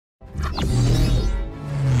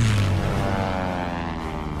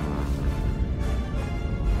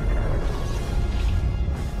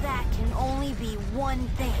one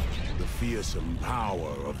thing. The fearsome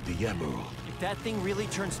power of the Emerald. If that thing really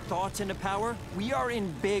turns thoughts into power, we are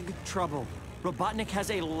in big trouble. Robotnik has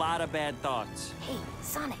a lot of bad thoughts. Hey,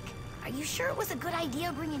 Sonic, are you sure it was a good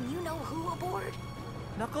idea bringing you-know-who aboard?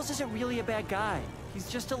 Knuckles isn't really a bad guy. He's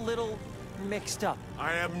just a little mixed up.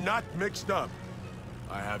 I am not mixed up.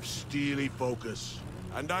 I have steely focus.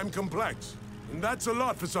 And I'm complex. And that's a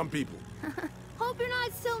lot for some people. Hope you're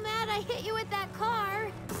not so mad I hit you with that car.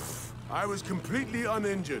 I was completely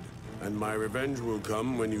uninjured. And my revenge will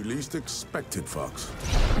come when you least expect it, Fox.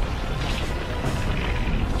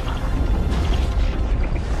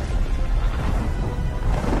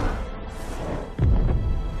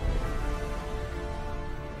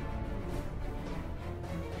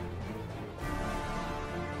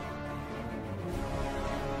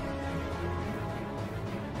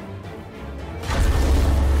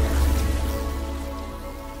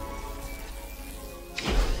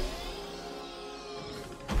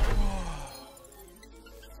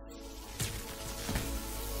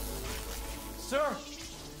 Sir,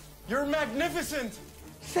 you're magnificent!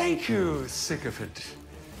 Thank you, sycophant.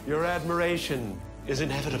 Your admiration is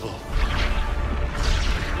inevitable.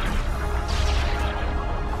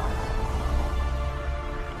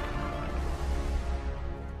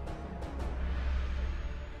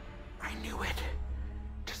 I knew it.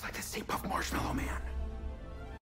 Just like the Stay Puft Marshmallow Man.